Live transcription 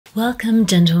Welcome,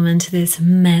 gentlemen, to this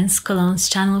men's colognes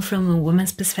channel from a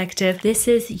woman's perspective. This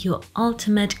is your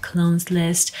ultimate colognes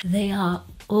list. They are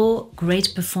all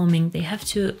great performing. They have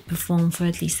to perform for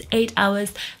at least 8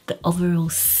 hours. The overall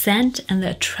scent and the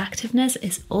attractiveness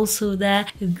is also there.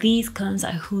 These colognes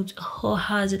I would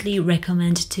wholeheartedly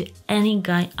recommend to any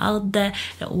guy out there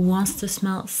that wants to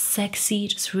smell sexy,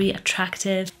 just really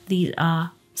attractive. These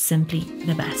are simply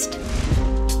the best.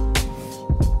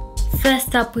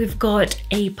 First up, we've got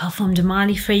a Parfums De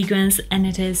Marly fragrance, and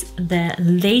it is the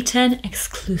Leighton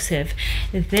exclusive.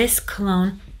 This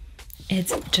cologne,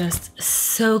 it's just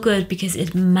so good because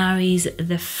it marries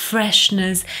the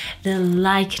freshness, the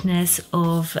lightness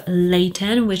of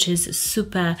Leighton, which is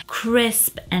super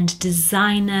crisp and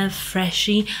designer,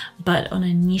 freshy, but on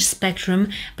a niche spectrum.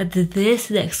 But this,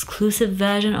 the exclusive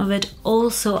version of it,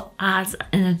 also adds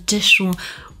an additional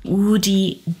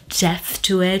woody depth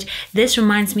to it. This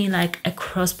reminds me like a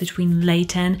cross between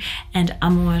Leighton and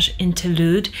Amouage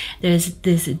Interlude. There's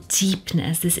this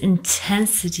deepness, this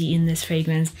intensity in this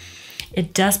fragrance.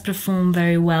 It does perform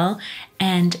very well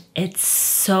and it's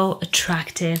so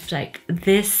attractive. Like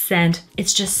this scent,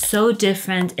 it's just so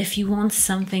different. If you want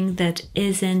something that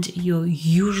isn't your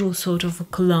usual sort of a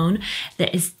cologne,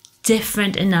 that is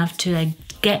different enough to like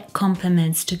get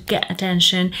compliments, to get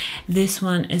attention, this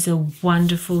one is a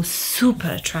wonderful, super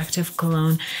attractive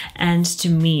cologne. And to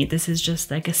me, this is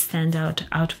just like a standout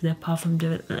out of the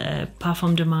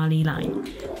Parfums De Marly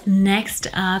line. Next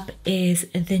up is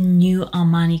the new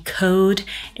Armani Code.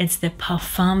 It's the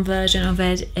Parfum version of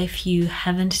it. If you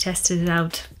haven't tested it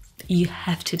out, you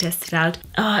have to test it out.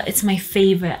 Oh, it's my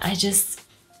favorite. I just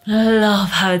love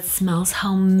how it smells,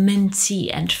 how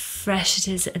minty and fresh it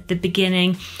is at the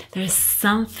beginning. There's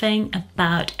something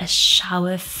about a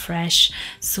shower fresh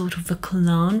sort of a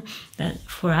cologne that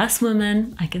for us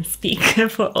women, I can speak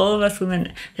for all of us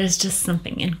women, there's just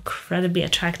something incredibly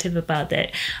attractive about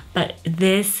it. But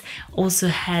this also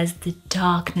has the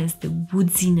darkness, the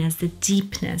woodiness, the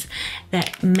deepness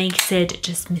that makes it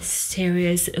just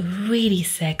mysterious, really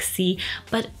sexy,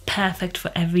 but perfect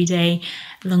for every day.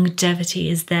 Longevity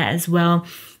is there as well.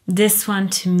 This one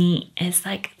to me is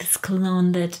like this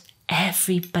cologne that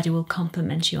everybody will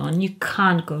compliment you on. You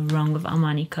can't go wrong with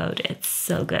Armani Code. It's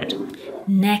so good.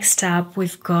 Next up,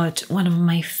 we've got one of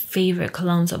my favorite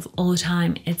colognes of all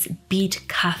time. It's Beat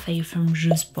Cafe from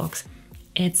Jusbox.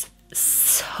 It's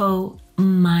so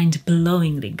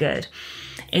mind-blowingly good.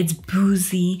 It's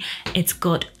boozy. It's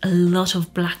got a lot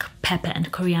of black pepper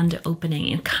and coriander opening.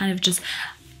 It kind of just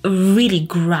really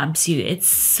grabs you. It's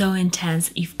so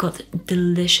intense. You've got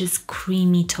delicious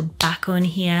creamy tobacco in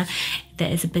here.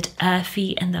 There is a bit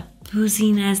earthy and the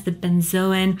booziness, the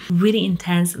benzoin, really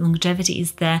intense. Longevity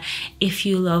is there. If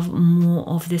you love more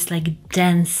of this like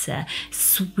denser,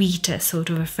 sweeter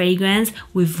sort of a fragrance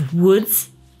with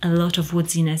woods, a lot of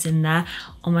woodiness in there,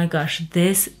 oh my gosh,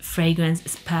 this fragrance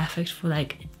is perfect for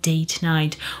like date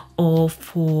night or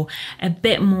for a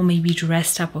bit more maybe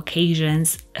dressed up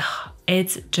occasions.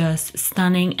 It's just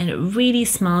stunning and it really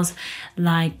smells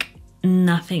like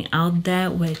nothing out there,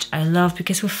 which I love,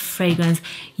 because with fragrance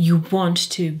you want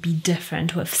to be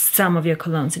different with some of your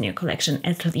colognes in your collection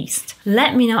at least.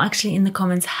 Let me know actually in the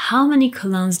comments, how many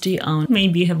colognes do you own?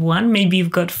 Maybe you have one, maybe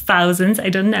you've got thousands, I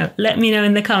don't know. Let me know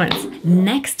in the comments.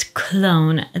 Next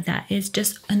cologne that is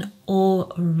just an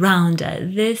all-rounder.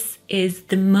 This is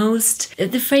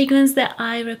the fragrance that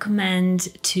I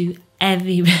recommend to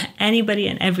anybody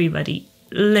and everybody.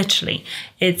 Literally,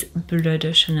 it's Bleu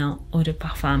de Chanel Eau de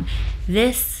Parfum.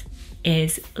 This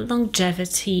is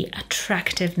longevity,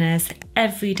 attractiveness,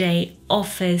 everyday,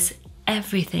 office,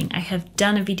 everything. I have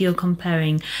done a video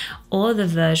comparing all the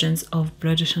versions of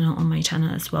Bleu de Chanel on my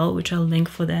channel as well, which I'll link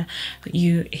for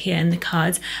you here in the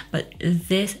cards. But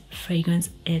this fragrance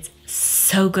is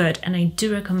so good, and I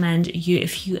do recommend you,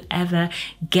 if you ever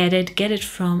get it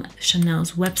from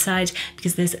Chanel's website,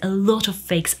 because there's a lot of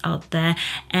fakes out there.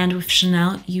 And with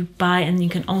Chanel, you buy and you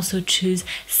can also choose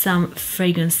some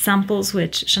fragrance samples,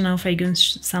 which Chanel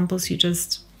fragrance samples you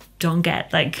just don't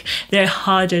get. Like, they're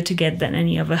harder to get than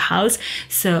any other house.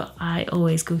 So I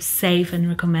always go safe and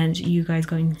recommend you guys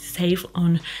going safe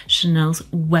on Chanel's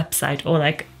website, or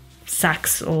like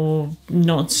Saks or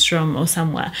Nordstrom or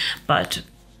somewhere. But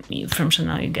from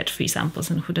Chanel you get free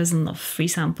samples, and who doesn't love free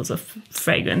samples of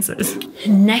fragrances?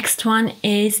 Next one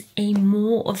is a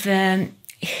more of a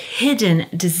hidden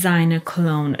designer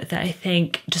cologne that I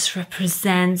think just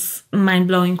represents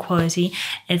mind-blowing quality.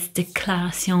 It's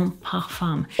Déclaration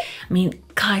Parfum. I mean,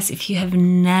 guys, if you have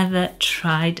never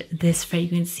tried this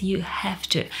fragrance, you have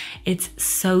to. It's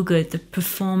so good. The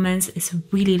performance is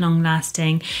really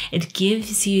long-lasting. It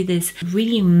gives you this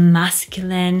really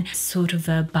masculine sort of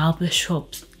a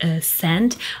barbershop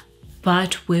scent,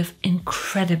 but with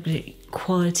incredibly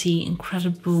quality,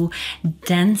 incredible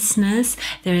denseness.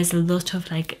 There is a lot of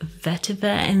like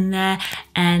vetiver in there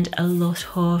and a lot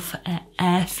of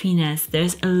earthiness.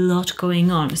 There's a lot going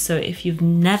on. So if you've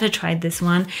never tried this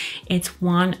one, it's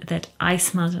one that I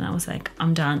smelled and I was like,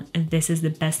 I'm done. This is the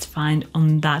best find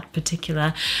on that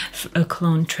particular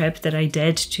cologne trip that I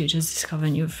did to just discover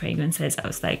new fragrances. I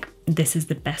was like, this is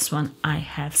the best one I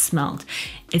have smelled.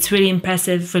 It's really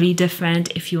impressive, really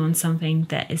different. If you want something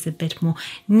that is a bit more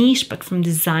niche, but from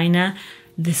designer,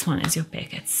 this one is your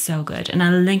pick. It's so good. And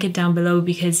I'll link it down below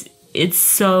because it's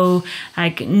so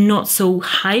like not so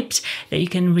hyped that you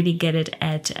can really get it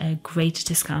at a great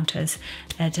discounters,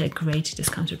 at a great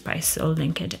discounted price. So I'll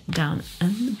link it down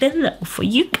below for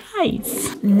you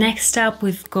guys. Next up,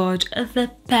 we've got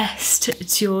the best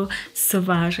Dior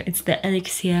Sauvage. It's the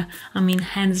Elixir. I mean,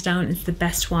 hands down, it's the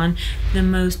best one. The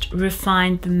most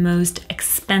refined, the most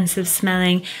expensive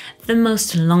smelling, the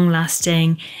most long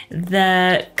lasting.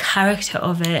 The character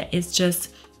of it is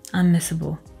just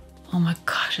unmissable. Oh my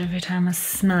gosh, every time I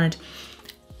smell it.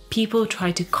 People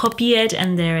try to copy it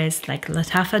and there is like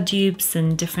Lattafa dupes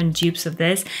and different dupes of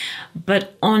this.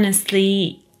 But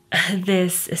honestly,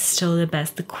 this is still the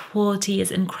best. The quality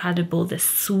is incredible. The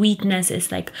sweetness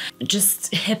is like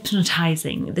just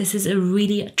hypnotizing. This is a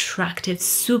really attractive,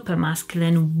 super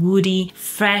masculine, woody,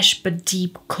 fresh but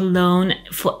deep cologne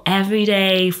for every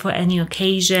day, for any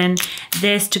occasion.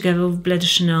 This together with Bleu de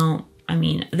Chanel, I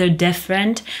mean, they're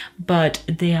different, but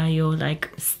they are your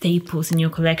like staples in your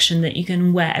collection that you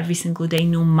can wear every single day,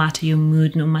 no matter your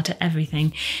mood, no matter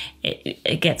everything.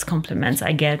 It gets compliments.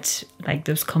 I get like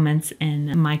those comments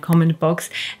in my comment box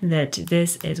that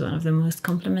this is one of the most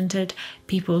complimented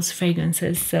people's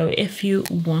fragrances. So if you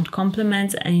want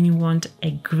compliments and you want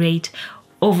a great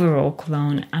overall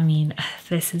cologne, I mean,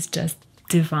 this is just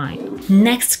divine.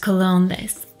 Next cologne that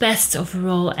is best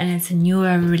overall, and it's a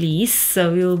newer release,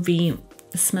 so you'll be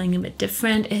smelling a bit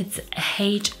different. It's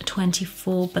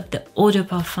H24, but the Eau de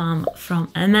Parfum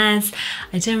from Hermes.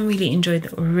 I didn't really enjoy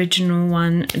the original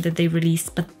one that they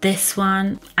released, but this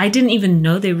one, I didn't even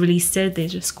know they released it. They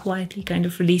just quietly kind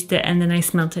of released it, and then I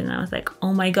smelled it and I was like,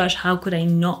 oh my gosh, how could I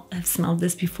not have smelled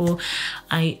this before?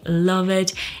 I love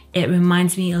it. It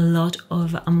reminds me a lot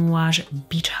of Amouage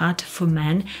Beach Hut for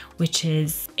men, which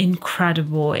is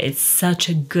incredible. It's such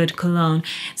a good cologne.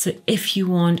 So if you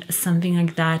want something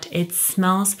like that, it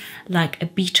smells like a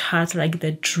beach hut, like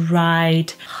the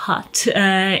dried hut.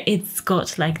 It's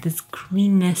got like this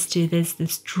greenness to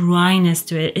this dryness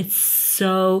to it. It's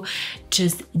so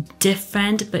just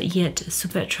different, but yet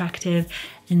super attractive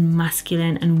and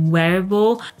masculine and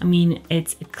wearable. I mean,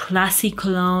 it's a classy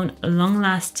cologne, long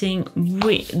lasting.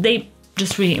 They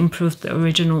just really improved the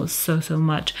original so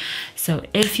much. So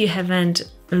if you haven't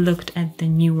looked at the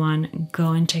new one,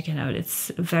 go and check it out. It's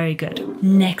very good.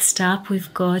 Next up,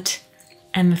 we've got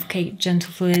MFK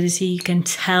Gentle Fluidity. You can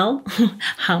tell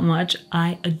how much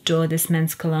I adore this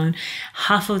men's cologne.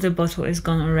 Half of the bottle is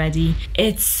gone already.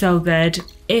 It's so good.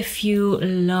 If you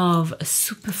love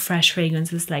super fresh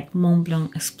fragrances like Mont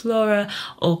Blanc Explorer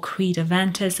or Creed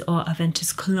Aventus or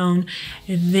Aventus Cologne,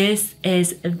 this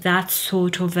is that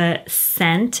sort of a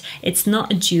scent. It's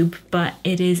not a dupe, but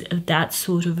it is that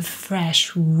sort of a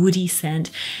fresh, woody scent.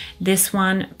 This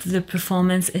one, the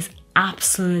performance is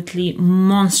absolutely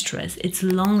monstrous. It's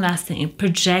long lasting, it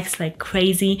projects like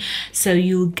crazy, so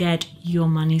you'll get your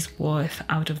money's worth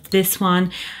out of this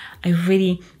one. I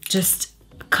really just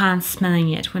can't smelling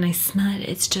it. When I smell it,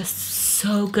 it's just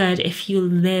so good. If you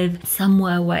live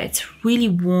somewhere where it's really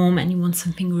warm and you want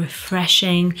something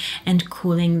refreshing and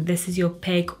cooling, this is your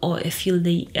pick. Or if you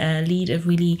lead a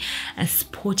really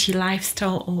sporty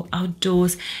lifestyle or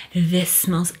outdoors, this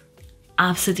smells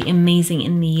absolutely amazing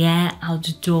in the air,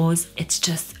 outdoors. It's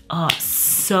just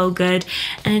so good.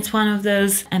 And it's one of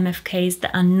those MFKs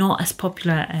that are not as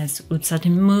popular as Oud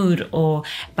Satin Mood or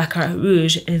Baccarat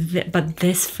Rouge, but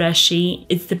this freshie,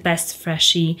 it's the best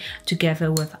freshie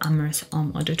together with Amoureuse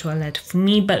Homme Eau de Toilette for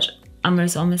me. But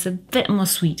Amoureuse Homme is a bit more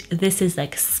sweet. This is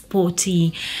like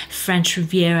sporty French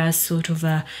Riviera sort of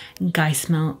a guy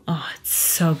smell. Oh, it's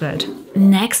so good.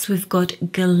 Next, we've got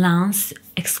Guerlain's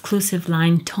exclusive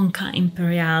line Tonka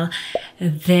Imperial.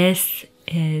 This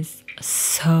is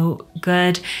so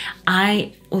good.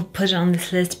 I will put it on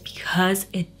this list because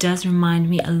it does remind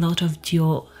me a lot of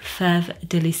Dior Fève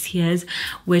Délicieuse,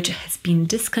 which has been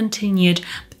discontinued,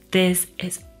 but this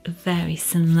is very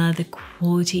similar. The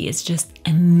quality is just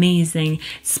amazing.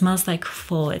 It smells like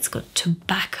fall. It's got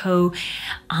tobacco,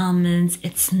 almonds,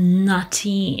 it's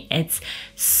nutty, it's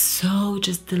so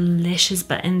just delicious,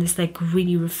 but in this like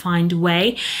really refined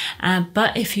way.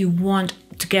 But if you want,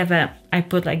 together I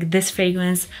put like this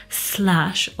fragrance /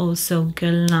 also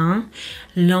Guerlain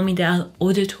L'Homme Idéal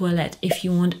Eau de Toilette if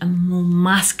you want a more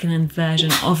masculine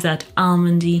version of that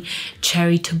almondy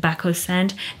cherry tobacco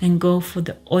scent. Then go for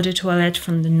the Eau de Toilette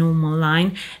from the normal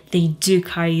line. They do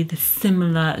carry the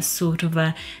similar sort of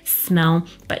a smell,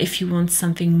 but if you want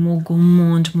something more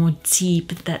gourmand, more deep,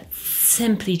 that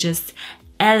simply just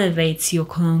elevates your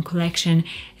cologne collection,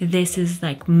 this is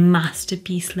like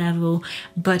masterpiece level,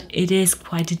 but it is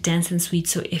quite dense and sweet.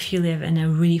 So if you live in a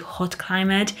really hot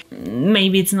climate,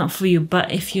 maybe it's not for you,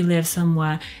 but if you live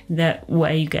somewhere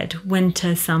where you get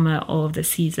winter, summer, all of the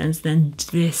seasons, then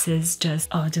this is just,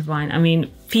 oh, divine. I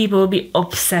mean, people will be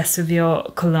obsessed with your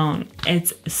cologne.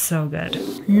 It's so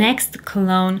good. Next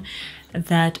cologne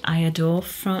that I adore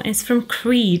is from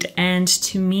Creed, and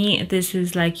to me this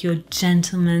is like your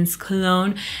gentleman's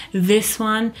cologne. This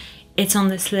one, it's on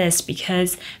this list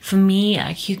because for me,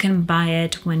 like, you can buy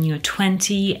it when you're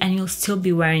 20 and you'll still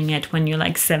be wearing it when you're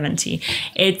like 70.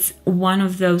 It's one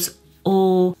of those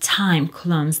all-time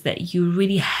colognes that you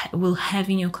really will have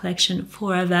in your collection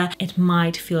forever. It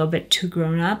might feel a bit too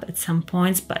grown up at some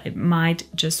points, but it might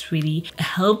just really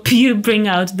help you bring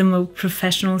out the more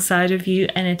professional side of you,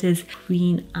 and it is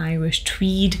Queen Irish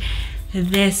Tweed.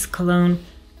 This cologne,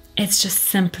 it's just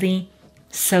simply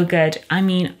so good. I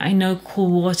mean, I know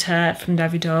Cool Water from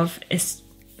Davidoff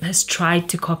has tried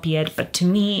to copy it, but to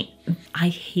me, I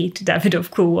hate Davidoff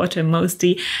Cool Water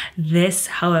mostly. This,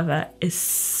 however, is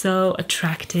so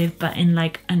attractive, but in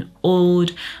like an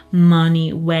old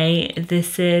money way.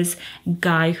 This is a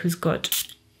guy who's got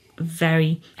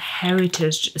very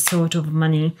heritage sort of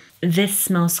money. This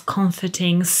smells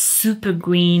comforting, super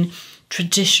green,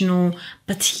 traditional,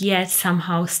 but yet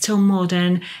somehow still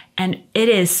modern, and it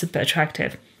is super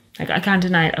attractive. Like, I can't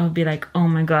deny it. I would be like, oh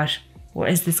my gosh, what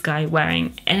is this guy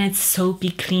wearing? And it's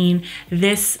soapy clean.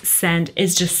 This scent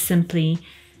is just simply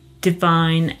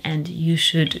divine, and you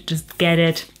should just get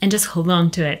it and just hold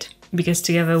on to it, because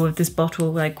together with this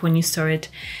bottle, like when you store it,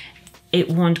 it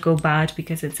won't go bad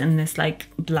because it's in this like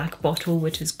black bottle,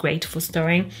 which is great for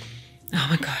storing. Oh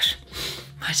my gosh,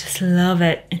 I just love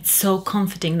it. It's so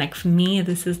comforting. Like, for me,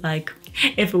 this is like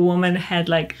if a woman had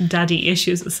like daddy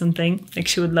issues or something, like,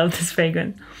 she would love this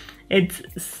fragrance. It's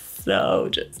so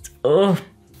just, oh,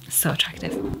 so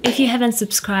attractive. If you haven't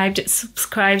subscribed,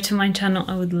 subscribe to my channel.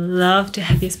 I would love to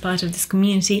have you as part of this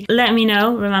community. Let me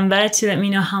know, remember to let me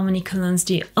know how many colognes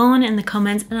do you own in the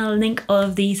comments, and I'll link all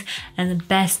of these and the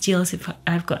best deals if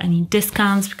I've got any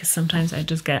discounts, because sometimes I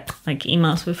just get like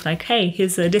emails with like, hey,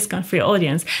 here's a discount for your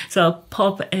audience. So I'll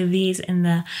pop these in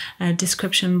the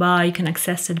description bar. You can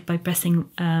access it by pressing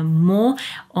more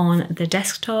on the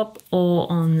desktop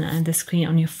or on the screen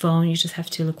on your phone. You just have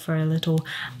to look for a little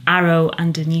arrow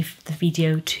underneath the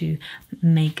video to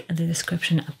make the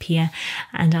description appear,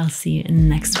 and I'll see you in the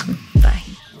next one.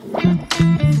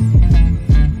 Bye.